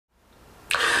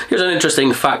Here's an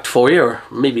interesting fact for you, or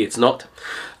maybe it's not.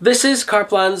 This is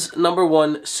CarPlan's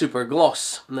 #1 Super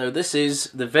Gloss. Now this is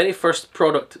the very first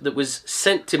product that was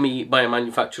sent to me by a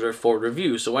manufacturer for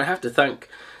review, so I have to thank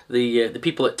the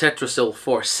people at Tetrasil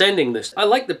for sending this. I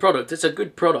like the product, it's a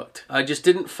good product. I just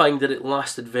didn't find that it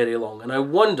lasted very long, and I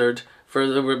wondered,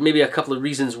 there were maybe a couple of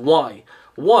reasons why.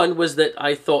 One was that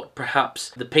I thought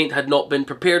perhaps the paint had not been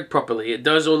prepared properly. It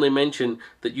does only mention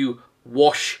that you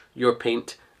wash your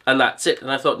paint and that's it,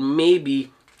 and I thought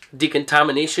maybe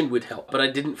decontamination would help, but I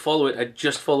didn't follow it, I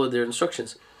just followed their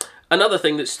instructions. Another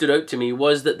thing that stood out to me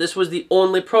was that this was the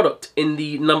only product in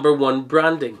the #1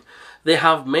 branding. They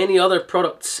have many other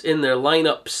products in their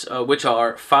lineups, which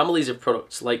are families of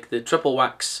products, like the Triple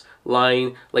Wax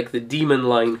line, like the Demon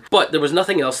line, but there was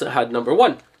nothing else that had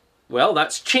 #1. Well,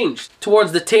 that's changed.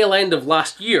 Towards the tail end of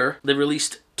last year, they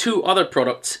released 2 other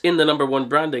products in the #1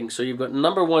 branding. So you've got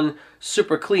 #1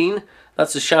 Super Clean,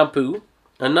 that's a shampoo,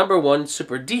 and #1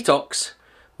 Super Detox,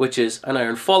 which is an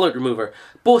iron fallout remover,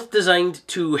 both designed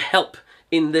to help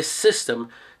in this system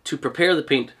to prepare the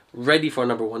paint ready for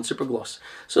 #1 Super Gloss.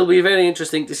 So it'll be very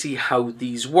interesting to see how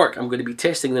these work. I'm going to be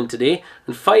testing them today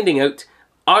and finding out,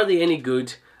 are they any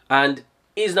good, and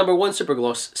is #1 Super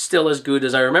Gloss still as good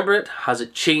as I remember it? Has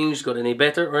it changed, got any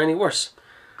better or any worse?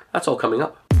 That's all coming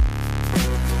up.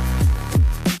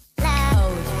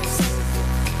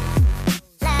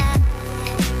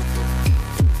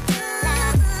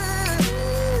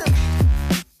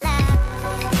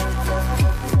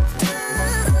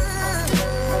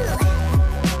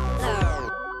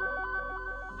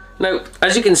 Now,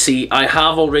 as you can see, I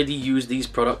have already used these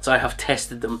products. I have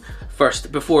tested them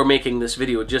first before making this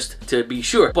video, just to be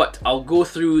sure. But I'll go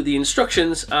through the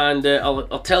instructions and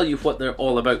I'll tell you what they're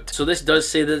all about. So this does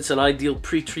say that it's an ideal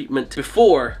pre-treatment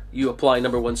before you apply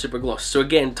 #1 Super Gloss. So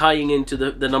again, tying into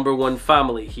the #1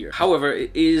 family here. However, it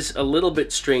is a little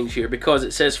bit strange here because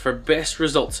it says for best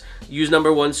results, use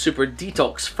 #1 Super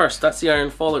Detox first. That's the iron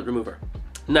fallout remover.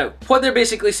 Now, what they're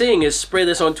basically saying is spray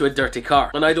this onto a dirty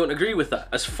car, and I don't agree with that.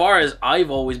 As far as I've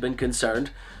always been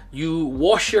concerned, you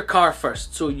wash your car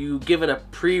first, so you give it a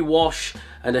pre-wash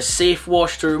and a safe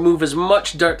wash to remove as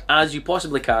much dirt as you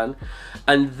possibly can,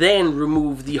 and then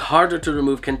remove the harder to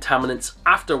remove contaminants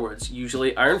afterwards,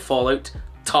 usually iron fallout,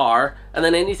 tar, and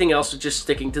then anything else that's just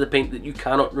sticking to the paint that you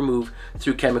cannot remove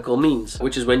through chemical means,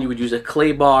 which is when you would use a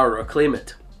clay bar or a clay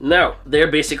mitt. Now, they're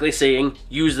basically saying,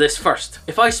 use this first.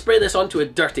 If I spray this onto a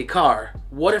dirty car,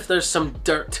 what if there's some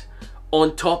dirt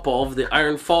on top of the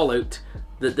iron fallout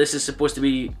that this is supposed to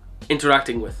be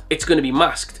interacting with? It's going to be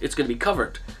masked, it's going to be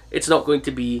covered. It's not going to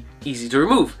be easy to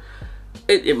remove.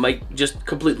 It might just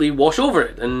completely wash over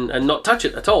it and not touch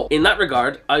it at all. In that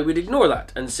regard, I would ignore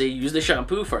that and say use the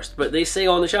shampoo first. But they say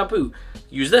on the shampoo,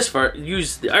 use this first,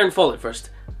 use the iron fallout first,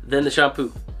 then the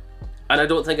shampoo. And I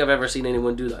don't think I've ever seen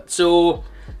anyone do that. So,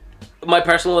 my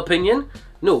personal opinion,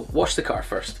 no, wash the car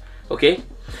first, okay?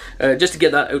 Just to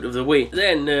get that out of the way.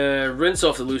 Then rinse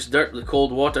off the loose dirt with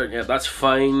cold water. Yeah, that's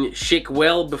fine. Shake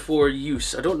well before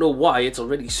use. I don't know why, it's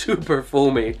already super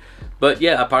foamy. But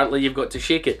yeah, apparently you've got to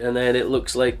shake it and then it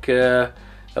looks like a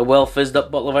well fizzed up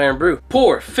bottle of iron brew.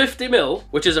 Pour 50 ml,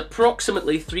 which is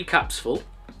approximately 3 caps full.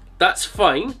 That's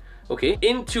fine, okay?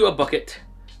 Into a bucket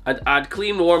and add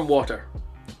clean warm water.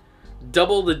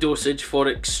 Double the dosage for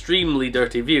extremely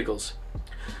dirty vehicles.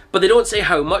 But they don't say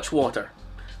how much water.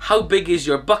 How big is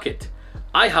your bucket?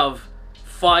 I have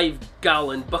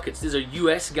 5-gallon buckets. These are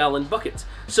US gallon buckets.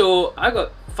 So I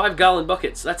got 5-gallon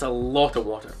buckets. That's a lot of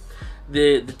water.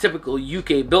 The typical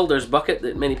UK builder's bucket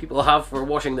that many people have for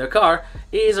washing their car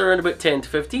is around about 10 to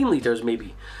 15 litres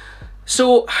maybe.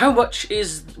 So what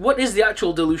is the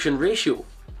actual dilution ratio?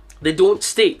 They don't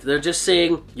state. They're just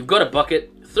saying you've got a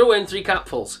bucket, throw in 3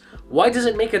 capfuls. Why does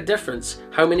it make a difference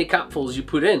how many capfuls you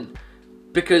put in?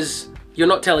 Because you're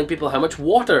not telling people how much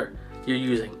water you're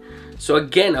using. So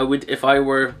again, I would, if I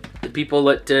were the people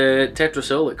at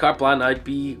Tetrasil, at CarPlan, I'd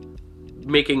be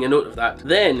making a note of that.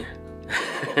 Then,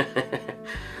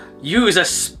 use a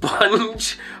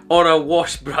sponge or a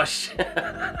wash brush.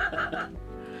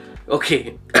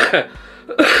 Okay,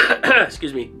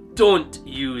 excuse me, don't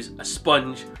use a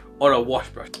sponge or a wash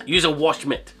brush. Use a wash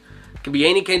mitt. It can be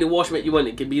any kind of wash mitt you want.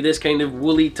 It can be this kind of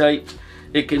woolly type.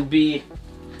 It can be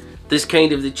this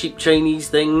kind of the cheap Chinese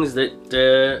things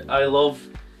that I love.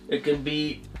 It can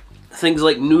be things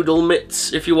like noodle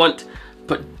mitts if you want.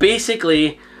 But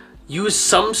basically, use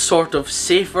some sort of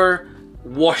safer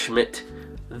wash mitt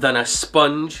than a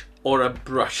sponge or a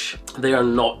brush. They are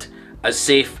not as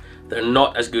safe. They're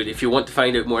not as good. If you want to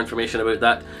find out more information about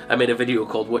that, I made a video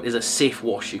called What is a Safe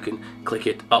Wash? You can click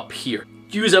it up here.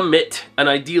 use a mitt, and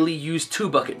ideally use 2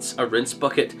 buckets, a rinse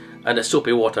bucket and a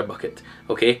soapy water bucket.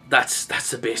 Okay, that's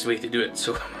the best way to do it.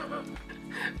 So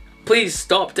please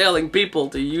stop telling people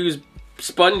to use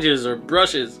sponges or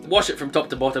brushes. Wash it from top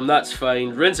to bottom, that's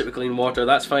fine. Rinse it with clean water,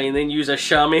 that's fine. Then use a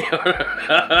chamois.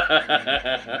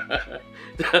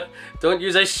 Don't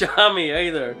use a chamois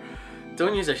either.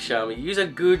 Don't use a chamois. Use a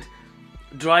good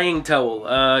drying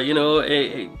towel. You know,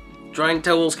 drying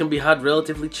towels can be had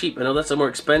relatively cheap. I know that's a more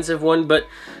expensive one, but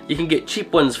you can get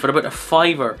cheap ones for about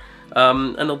 $5,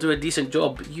 and they'll do a decent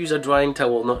job. Use a drying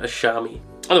towel, not a chamois.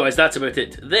 Otherwise, that's about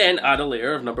it. Then add a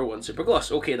layer of No. 1 Super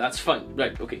Gloss. Okay, that's fine.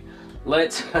 Right, okay.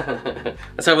 Let's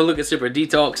have a look at Super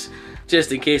Detox,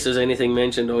 just in case there's anything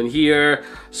mentioned on here.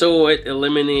 So it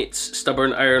eliminates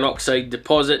stubborn iron oxide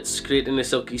deposits, creating a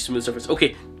silky smooth surface.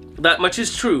 Okay, that much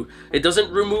is true. It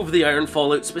doesn't remove the iron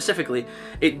fallout specifically.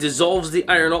 It dissolves the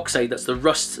iron oxide, that's the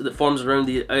rust that forms around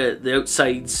the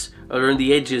outsides, around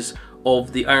the edges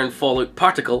of the iron fallout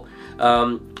particle,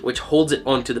 which holds it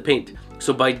onto the paint.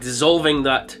 So by dissolving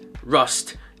that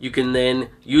rust, you can then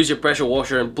use your pressure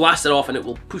washer and blast it off, and it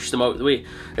will push them out of the way.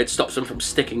 It stops them from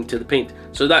sticking to the paint.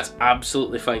 So that's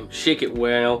absolutely fine. Shake it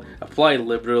well, apply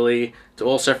liberally to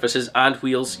all surfaces and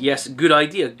wheels. Yes, good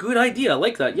idea. Good idea. I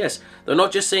like that. Yes, they're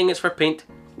not just saying it's for paint.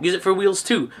 Use it for wheels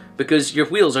too, because your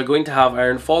wheels are going to have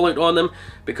iron fallout on them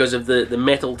because of the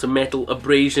metal to metal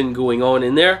abrasion going on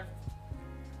in there.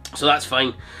 So that's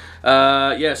fine.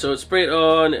 Yeah, so spray it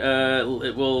on.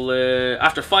 It will,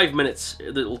 after 5 minutes,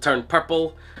 it will turn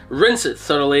purple. Rinse it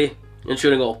thoroughly,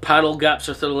 ensuring all panel gaps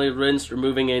are thoroughly rinsed,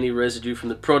 removing any residue from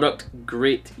the product.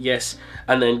 Great, yes.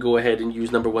 And then go ahead and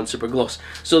use No. 1 Super Gloss.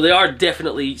 So they are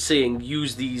definitely saying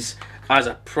use these as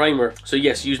a primer. So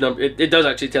yes, use it does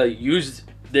actually tell you use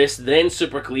this, then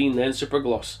Super Clean, then Super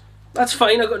Gloss. That's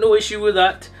fine. I've got no issue with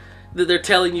that. That they're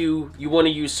telling you you want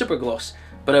to use Super Gloss,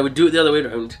 but I would do it the other way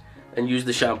around and use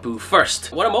the shampoo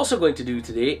first. What I'm also going to do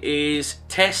today is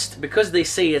test, because they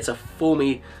say it's a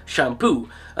foamy shampoo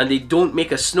and they don't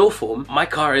make a snow foam. My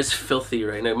car is filthy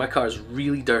right now. My car is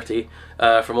really dirty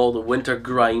from all the winter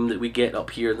grime that we get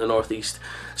up here in the northeast.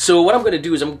 So what I'm going to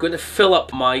do is I'm going to fill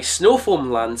up my snow foam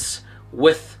lance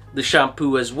with the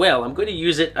shampoo as well. I'm going to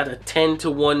use it at a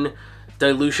 10:1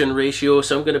 dilution ratio,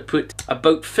 so I'm going to put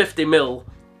about 50 ml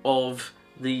of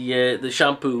the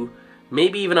shampoo,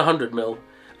 maybe even 100 ml,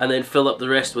 and then fill up the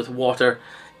rest with water,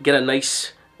 get a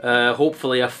nice,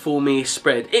 hopefully a foamy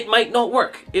spread. It might not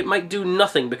work, it might do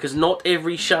nothing, because not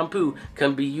every shampoo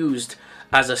can be used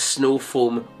as a snow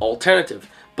foam alternative.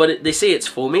 But they say it's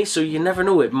foamy, so you never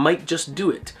know, it might just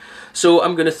do it. So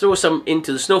I'm going to throw some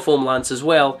into the snow foam lance as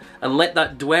well, and let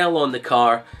that dwell on the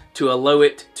car to allow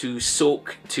it to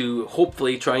soak, to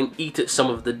hopefully try and eat at some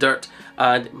of the dirt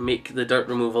and make the dirt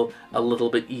removal a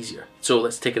little bit easier. So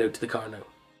let's take it out to the car now.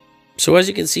 So as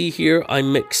you can see here, I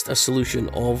mixed a solution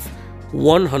of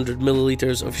 100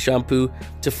 milliliters of shampoo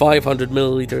to 500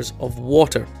 milliliters of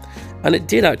water, and it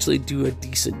did actually do a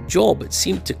decent job. It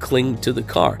seemed to cling to the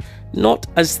car. Not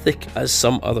as thick as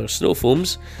some other snow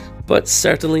foams, but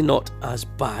certainly not as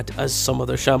bad as some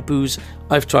other shampoos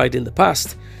I've tried in the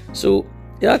past. So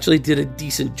it actually did a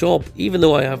decent job. Even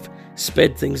though I have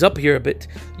sped things up here a bit,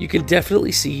 you can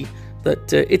definitely see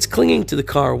that it's clinging to the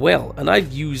car well, and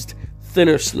I've used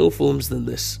thinner snow foams than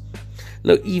this.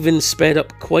 Now, even sped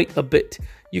up quite a bit,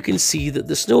 you can see that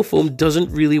the snow foam doesn't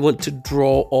really want to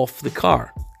draw off the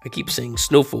car. I keep saying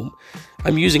snow foam.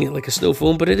 I'm using it like a snow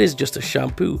foam, but it is just a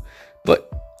shampoo.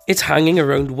 But it's hanging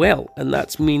around well, and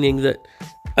that means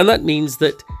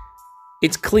that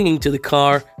it's clinging to the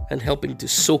car and helping to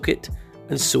soak it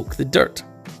and soak the dirt.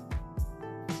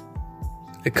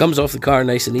 It comes off the car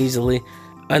nice and easily,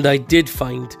 and I did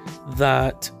find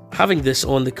that having this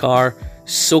on the car,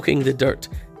 soaking the dirt,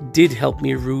 did help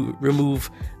me remove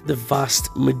the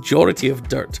vast majority of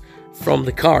dirt from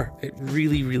the car. It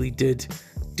really, really did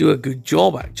do a good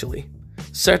job, actually.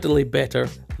 Certainly better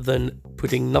than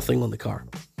putting nothing on the car.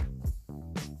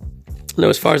 Now,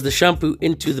 as far as the shampoo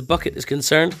into the bucket is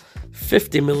concerned,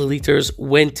 50 milliliters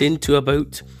went into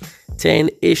about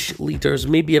 10-ish litres,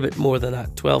 maybe a bit more than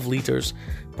that, 12 litres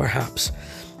perhaps.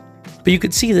 But you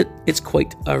could see that it's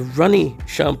quite a runny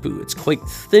shampoo. It's quite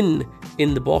thin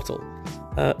in the bottle.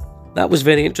 That was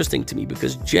very interesting to me,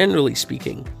 because generally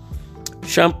speaking,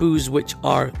 shampoos which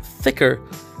are thicker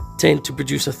tend to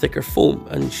produce a thicker foam,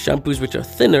 and shampoos which are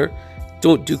thinner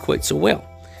don't do quite so well.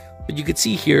 But you could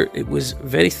see here it was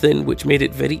very thin, which made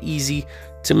it very easy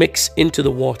to mix into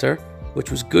the water,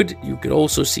 which was good. You could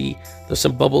also see there's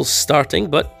some bubbles starting,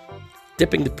 but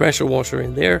dipping the pressure washer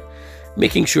in there,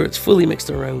 making sure it's fully mixed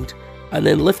around, and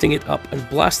then lifting it up and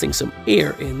blasting some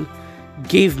air in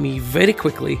gave me very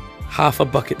quickly half a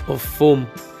bucket of foam.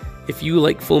 If you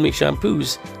like foamy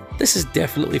shampoos, this is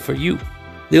definitely for you.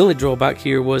 The only drawback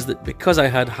here was that because I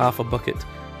had half a bucket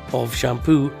of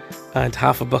shampoo and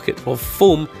half a bucket of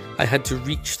foam, I had to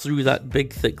reach through that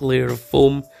big thick layer of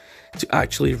foam to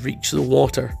actually reach the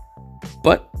water.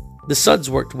 But the suds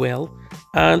worked well,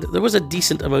 and there was a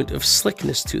decent amount of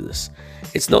slickness to this.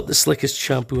 It's not the slickest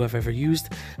shampoo I've ever used,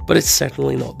 but it's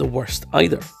certainly not the worst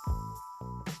either.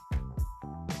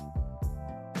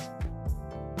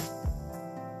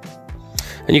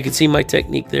 And you can see my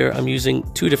technique there. I'm using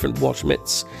 2 different wash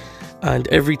mitts, and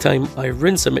every time I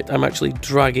rinse a mitt, I'm actually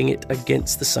dragging it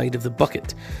against the side of the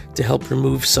bucket to help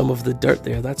remove some of the dirt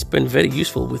there. That's been very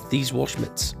useful with these wash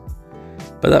mitts.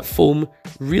 But that foam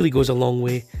really goes a long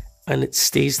way, and it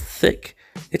stays thick.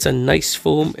 It's a nice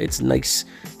foam. It's nice.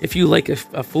 If you like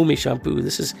a foamy shampoo,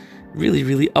 this is really,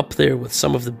 really up there with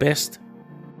some of the best.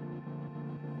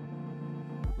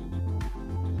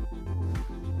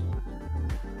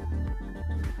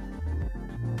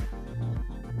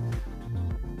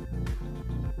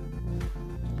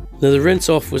 Now the rinse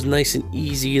off was nice and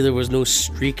easy, there was no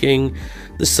streaking,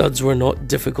 the suds were not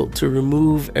difficult to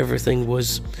remove, everything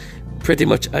was pretty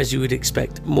much as you would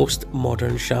expect most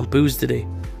modern shampoos today.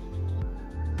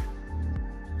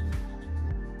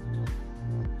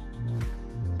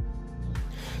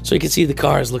 So you can see the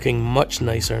car is looking much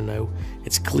nicer now.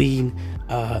 It's clean,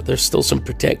 there's still some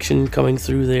protection coming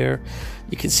through there.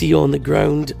 You can see on the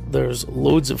ground there's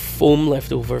loads of foam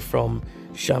left over from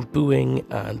shampooing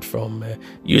and from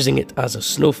using it as a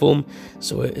snow foam.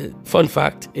 So fun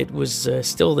fact, it was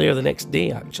still there the next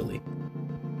day actually.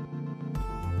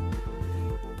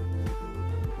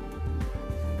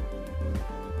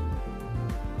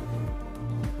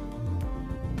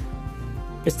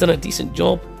 It's done a decent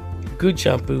job, good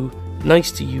shampoo,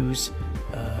 nice to use,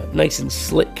 nice and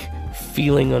slick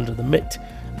feeling under the mitt,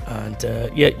 and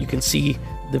yeah, you can see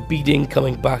the beading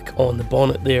coming back on the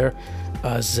bonnet there,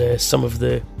 as some of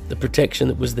the protection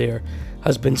that was there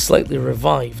has been slightly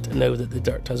revived now that the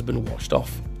dirt has been washed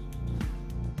off.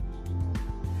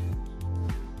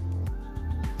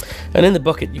 And in the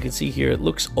bucket you can see here it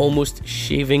looks almost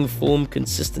shaving foam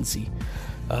consistency.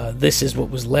 This is what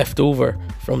was left over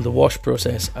from the wash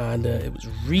process, and it was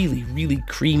really, really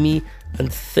creamy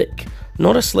and thick.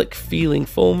 Not a slick feeling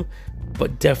foam,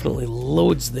 but definitely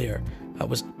loads there. That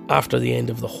was after the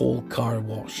end of the whole car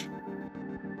wash.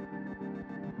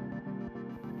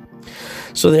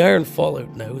 So the iron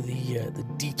fallout now, the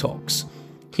Detox.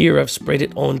 Here I've sprayed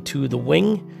it onto the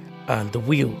wing and the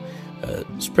wheel,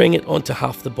 spraying it onto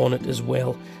half the bonnet as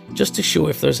well, just to show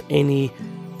if there's any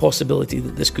possibility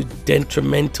that this could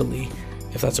detrimentally,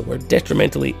 if that's a word,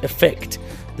 detrimentally affect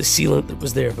the sealant that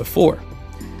was there before.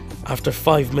 After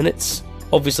 5 minutes,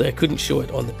 obviously I couldn't show it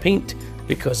on the paint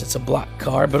because it's a black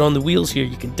car, but on the wheels here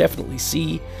you can definitely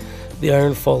see the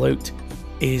iron fallout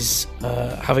is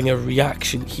having a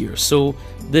reaction here. So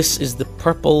this is the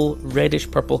purple, reddish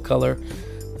purple color,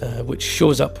 which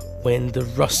shows up when the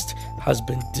rust has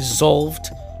been dissolved.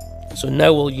 So now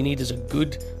all you need is a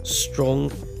good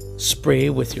strong spray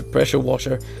with your pressure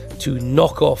washer to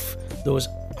knock off those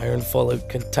iron fallout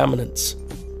contaminants.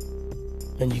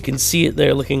 And you can see it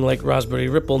there looking like raspberry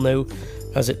ripple now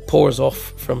as it pours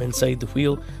off from inside the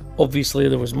wheel. Obviously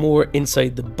there was more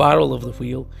inside the barrel of the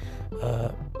wheel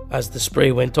as the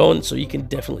spray went on, so you can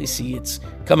definitely see it's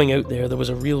coming out there. There was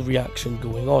a real reaction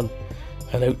going on,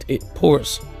 and out it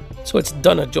pours. So it's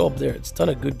done a job there, it's done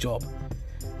a good job.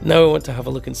 Now I want to have a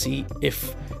look and see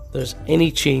if there's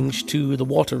any change to the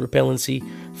water repellency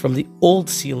from the old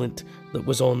sealant that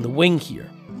was on the wing here.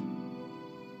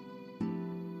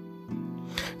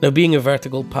 Now being a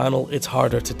vertical panel, it's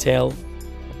harder to tell.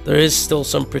 There is still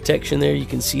some protection there, you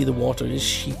can see the water is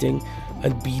sheeting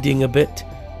and beading a bit,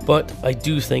 but I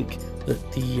do think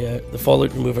that the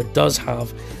fallout remover does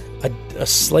have a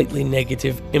slightly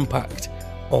negative impact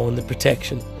on the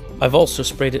protection. I've also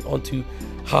sprayed it onto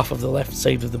half of the left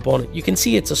side of the bonnet. You can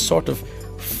see it's a sort of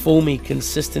foamy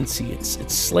consistency, it's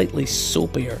slightly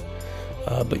soapier,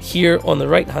 but here on the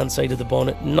right hand side of the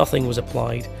bonnet nothing was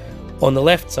applied. On the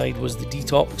left side was the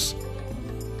Detox,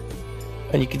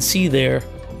 and you can see there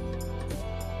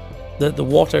that the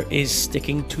water is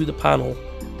sticking to the panel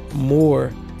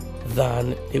more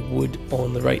than it would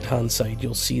on the right hand side.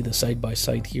 You'll see the side by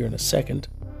side here in a second.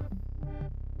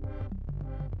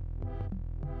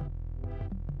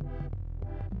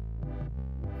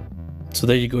 So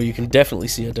there you go, you can definitely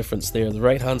see a difference there. The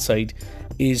right hand side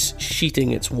is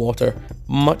sheeting its water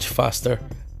much faster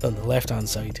than the left hand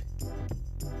side.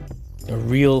 A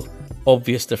real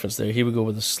obvious difference there. Here we go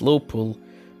with a slow pull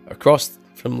across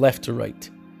from left to right.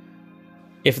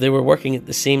 If they were working at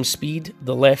the same speed,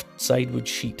 the left side would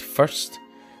sheet first,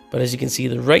 but as you can see,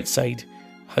 the right side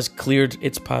has cleared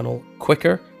its panel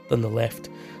quicker than the left.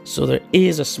 So there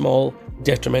is a small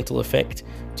detrimental effect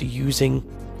to using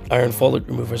iron fallout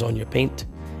removers on your paint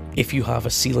if you have a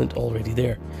sealant already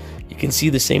there. You can see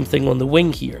the same thing on the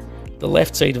wing here. The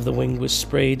left side of the wing was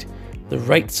sprayed, the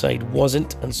right side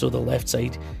wasn't, and so the left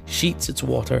side sheets its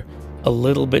water a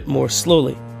little bit more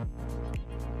slowly.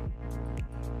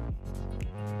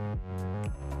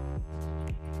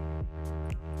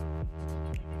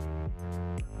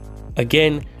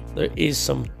 Again, there is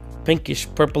some pinkish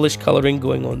purplish colouring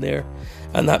going on there,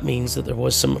 and that means that there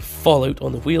was some fallout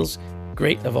on the wheels.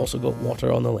 Great, I've also got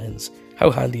water on the lens. How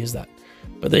handy is that?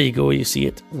 But there you go, you see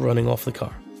it running off the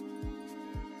car.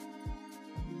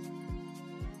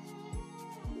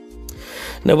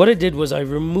 Now what I did was I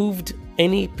removed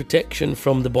any protection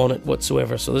from the bonnet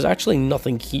whatsoever, so there's actually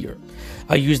nothing here.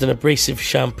 I used an abrasive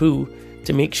shampoo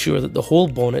to make sure that the whole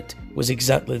bonnet was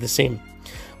exactly the same.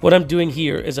 What I'm doing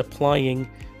here is applying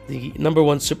the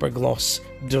No1 Super Gloss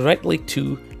directly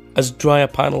to as dry a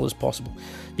panel as possible.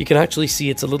 You can actually see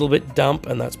it's a little bit damp,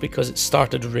 and that's because it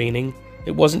started raining.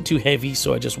 It wasn't too heavy,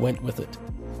 so I just went with it.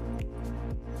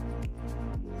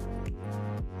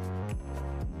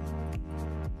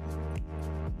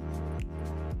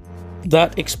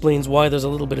 That explains why there's a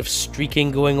little bit of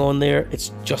streaking going on there.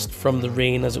 It's just from the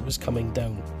rain as it was coming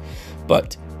down.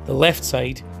 But the left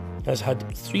side has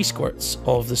had 3 squirts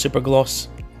of the Super Gloss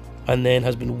and then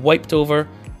has been wiped over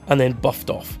and then buffed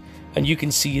off. And you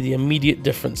can see the immediate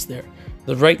difference there.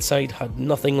 The right side had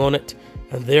nothing on it,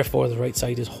 and therefore the right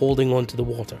side is holding on to the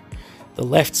water. The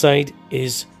left side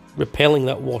is repelling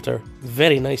that water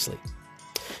very nicely.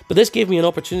 But this gave me an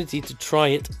opportunity to try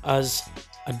it as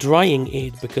a drying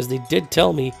aid, because they did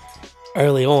tell me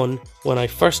early on when I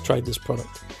first tried this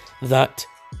product that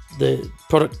the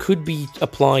product could be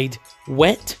applied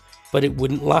wet, but it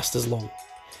wouldn't last as long.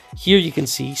 Here you can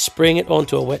see spraying it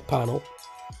onto a wet panel.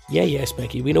 Yeah,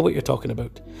 Specky, we know what you're talking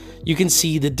about. You can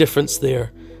see the difference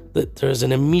there, that there's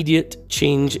an immediate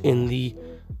change in the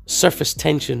surface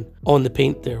tension on the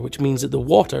paint there, which means that the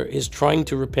water is trying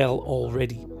to repel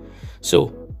already.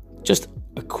 So just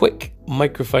a quick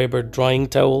microfiber drying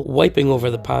towel, wiping over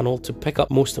the panel to pick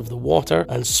up most of the water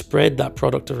and spread that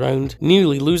product around,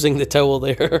 nearly losing the towel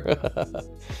there,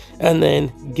 and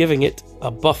then giving it a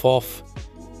buff off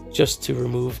just to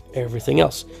remove everything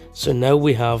else. So now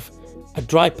we have a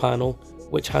dry panel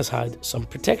which has had some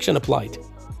protection applied.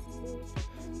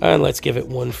 And let's give it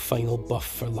one final buff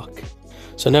for luck.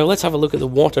 So now let's have a look at the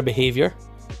water behavior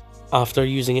after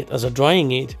using it as a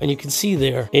drying aid, and you can see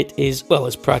there it is, well,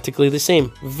 it's practically the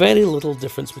same. Very little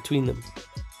difference between them.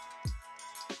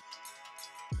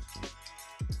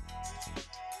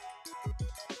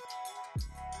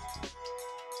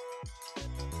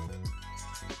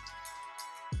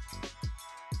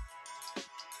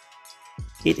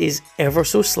 It is ever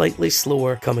so slightly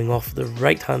slower coming off the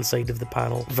right hand side of the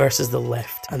panel versus the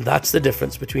left, and that's the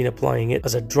difference between applying it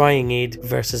as a drying aid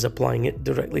versus applying it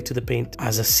directly to the paint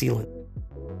as a sealant.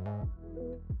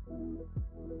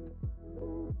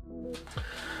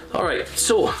 Alright,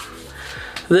 so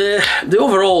the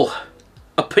overall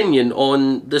opinion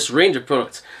on this range of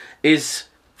products is,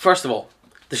 first of all,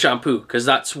 the shampoo, because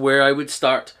that's where I would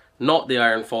start, not the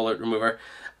iron fallout remover.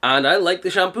 And I like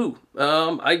the shampoo.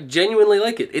 I genuinely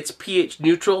like it. It's pH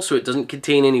neutral, so it doesn't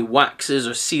contain any waxes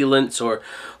or sealants or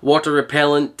water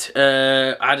repellent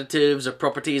additives or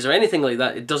properties or anything like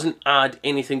that. It doesn't add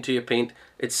anything to your paint.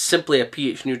 It's simply a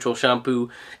pH neutral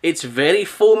shampoo. It's very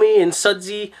foamy and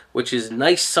sudsy, which is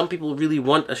nice. Some people really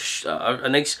want a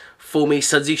nice foamy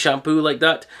sudsy shampoo like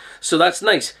that. So that's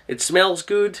nice. It smells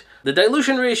good. The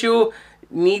dilution ratio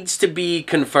needs to be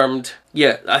confirmed.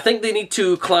 Yeah, I think they need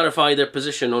to clarify their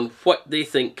position on what they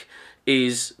think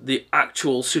is the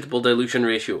actual suitable dilution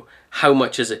ratio. How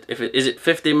much is it? Is it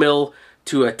 50 ml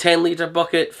to a 10 litre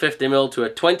bucket, 50 ml to a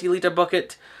 20 litre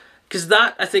bucket? Because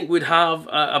that, I think, would have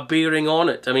a bearing on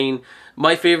it. I mean,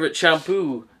 my favourite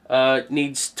shampoo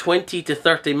needs 20 to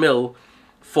 30 ml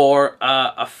for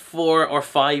a 4 or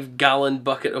 5 gallon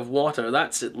bucket of water.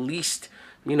 That's at least,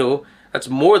 you know, that's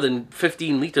more than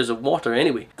 15 litres of water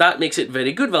anyway. That makes it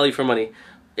very good value for money.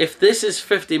 If this is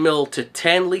 50 ml to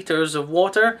 10 litres of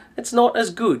water, it's not as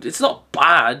good. It's not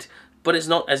bad, but it's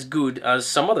not as good as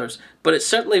some others. But it's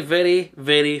certainly very,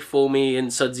 very foamy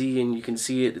and sudsy, and you can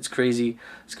see it. It's crazy.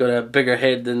 It's got a bigger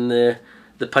head than the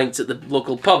pints at the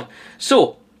local pub.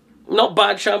 So, not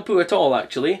bad shampoo at all,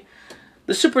 actually.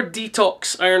 The Super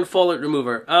Detox Iron Fallout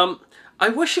Remover. I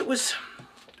wish it was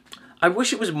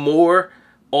more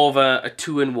of a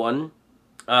 2-in-1.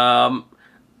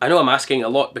 I know I'm asking a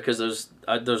lot because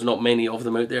there's not many of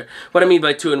them out there. What I mean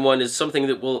by 2-in-1 is something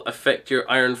that will affect your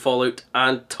iron fallout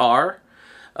and tar,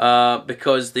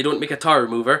 because they don't make a tar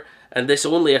remover, and this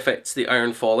only affects the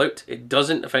iron fallout. It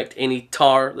doesn't affect any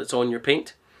tar that's on your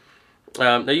paint.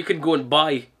 Now you can go and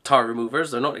buy tar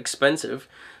removers, they're not expensive,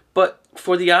 but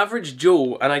for the average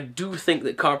Joe, and I do think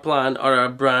that CarPlan are a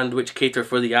brand which cater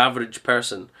for the average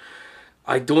person,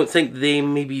 I don't think they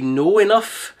maybe know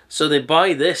enough, so they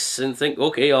buy this and think,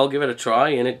 okay, I'll give it a try,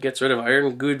 and it gets rid of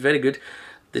iron, good, very good.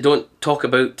 They don't talk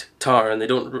about tar, and they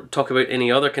don't talk about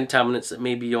any other contaminants that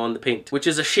may be on the paint, which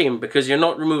is a shame because you're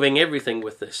not removing everything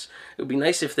with this. It would be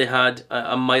nice if they had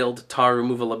a mild tar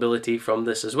removal ability from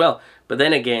this as well, but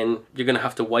then again, you're going to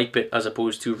have to wipe it as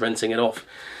opposed to rinsing it off.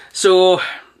 So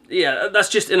yeah, that's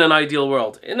just in an ideal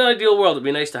world. In an ideal world, it'd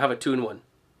be nice to have a 2-in-1.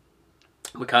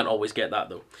 We can't always get that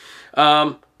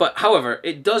though. But however,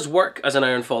 it does work as an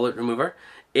iron fallout remover.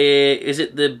 Is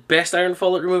it the best iron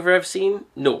fallout remover I've seen?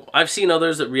 No. I've seen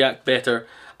others that react better.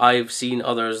 I've seen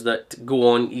others that go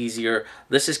on easier.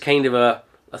 This is kind of a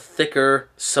thicker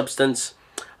substance,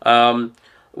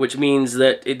 which means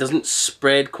that it doesn't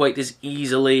spread quite as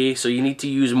easily, so you need to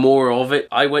use more of it.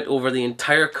 I went over the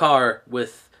entire car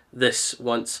with this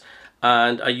once,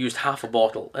 and I used half a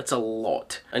bottle. That's a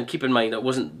lot. And keep in mind, it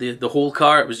wasn't the whole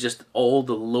car, it was just all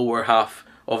the lower half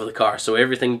of the car, so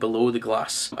everything below the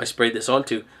glass I sprayed this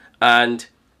onto, and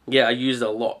yeah, I used a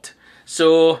lot.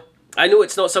 So I know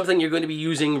it's not something you're going to be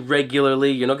using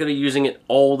regularly, you're not going to be using it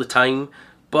all the time,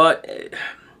 but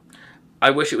I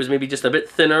wish it was maybe just a bit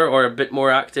thinner or a bit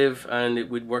more active, and it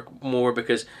would work more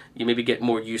because you maybe get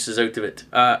more uses out of it.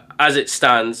 As it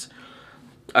stands,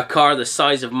 a car the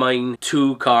size of mine,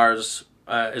 2 cars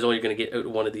is all you're going to get out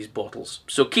of one of these bottles,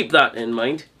 so keep that in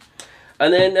mind.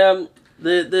 And then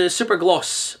the Super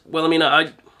Gloss, well, I mean,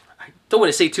 I don't want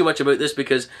to say too much about this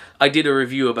because I did a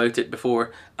review about it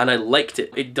before and I liked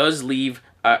it. It does leave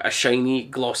a shiny,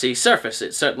 glossy surface.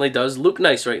 It certainly does look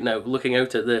nice right now, looking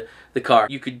out at the car.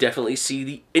 You could definitely see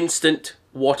the instant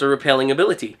water repelling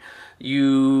ability.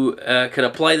 You can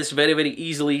apply this very, very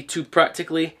easily to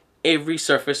practically every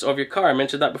surface of your car. I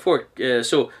mentioned that before.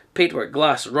 So paintwork,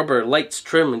 glass, rubber, lights,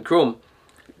 trim and chrome.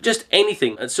 Just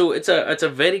anything. And so it's a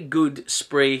very good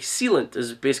spray sealant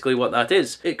is basically what that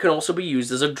is. It can also be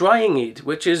used as a drying aid,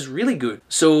 which is really good.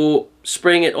 So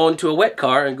spraying it onto a wet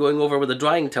car and going over with a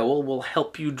drying towel will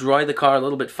help you dry the car a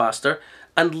little bit faster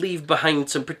and leave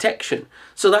behind some protection.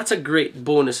 So that's a great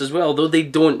bonus as well, though they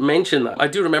don't mention that. I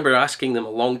do remember asking them a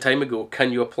long time ago,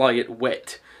 can you apply it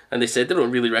wet? And they said they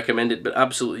don't really recommend it, but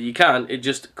absolutely you can. It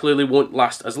just clearly won't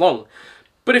last as long.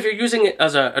 But if you're using it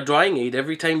as a drying aid,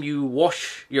 every time you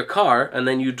wash your car and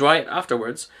then you dry it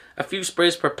afterwards, a few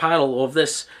sprays per panel of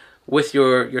this with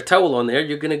your towel on there,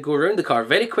 you're going to go around the car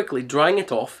very quickly, drying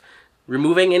it off,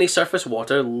 removing any surface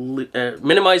water,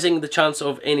 minimizing the chance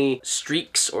of any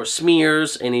streaks or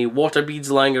smears, any water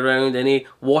beads lying around, any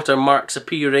water marks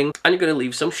appearing, and you're going to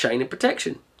leave some shine and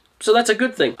protection. So that's a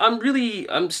good thing.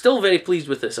 I'm still very pleased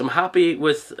with this. I'm happy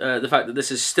with the fact that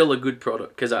this is still a good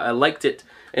product because I liked it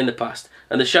in the past.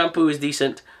 And the shampoo is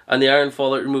decent and the iron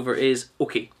fallout remover is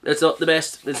okay. It's not the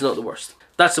best, it's not the worst.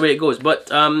 That's the way it goes. But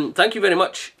thank you very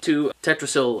much to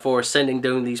Tetrasil for sending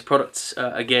down these products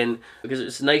again, because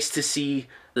it's nice to see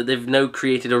that they've now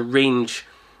created a range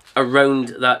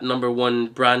around that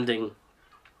 #1 branding.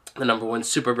 The #1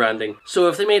 Super branding. So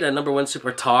if they made a #1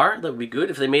 Super Tar, that would be good.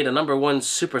 If they made a #1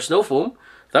 Super Snow Foam,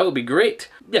 that would be great.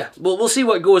 Yeah, well, we'll see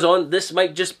what goes on. This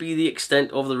might just be the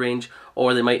extent of the range,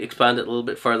 or they might expand it a little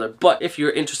bit further. But if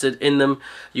you're interested in them,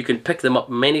 you can pick them up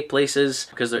many places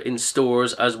because they're in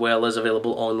stores as well as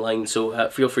available online. So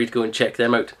feel free to go and check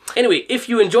them out. Anyway, if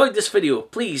you enjoyed this video,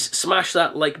 please smash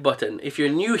that like button. If you're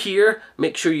new here,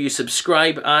 make sure you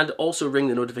subscribe and also ring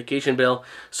the notification bell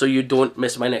so you don't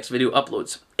miss my next video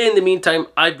uploads. In the meantime,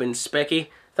 I've been Specky.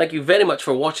 Thank you very much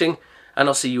for watching, and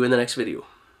I'll see you in the next video.